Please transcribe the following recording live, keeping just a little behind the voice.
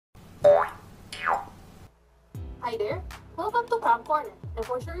Hi there, welcome to Cram Corner, and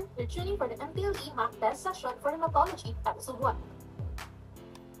for sure, you're tuning for the MPLE Math Test session for Hematology Episode 1.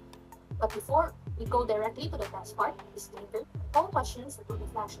 But before we go directly to the test part, disclaimer, all questions that will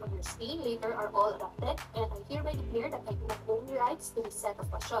be flashed on your screen later are all adopted, and I hereby declare that I do not own the rights to this set of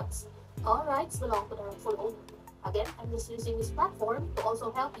questions. All rights belong to the rightful owner. Again, I'm just using this platform to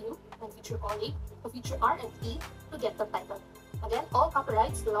also help you, my future colleague, the future RMT, to get the title. Again, all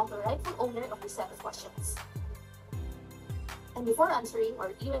copyrights belong to the rightful owner of this set of questions. And before answering,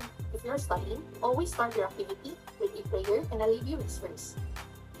 or even if you're studying, always start your activity with a prayer, and I'll leave you with verse.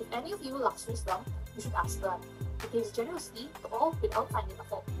 If any of you lacks wisdom, you should ask God. He gives generously to all without finding a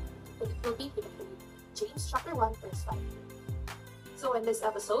fault, but it will be given to you. James chapter 1, verse 5. So in this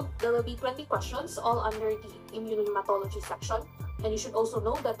episode, there will be 20 questions, all under the immunohematology section. And you should also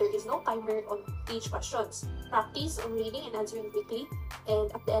know that there is no timer on each questions. Practice on reading and answering quickly.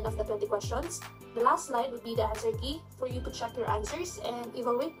 And at the end of the 20 questions, the last slide would be the answer key for you to check your answers and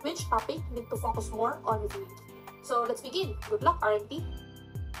evaluate which topic you need to focus more on reviewing. So let's begin. Good luck, RMT!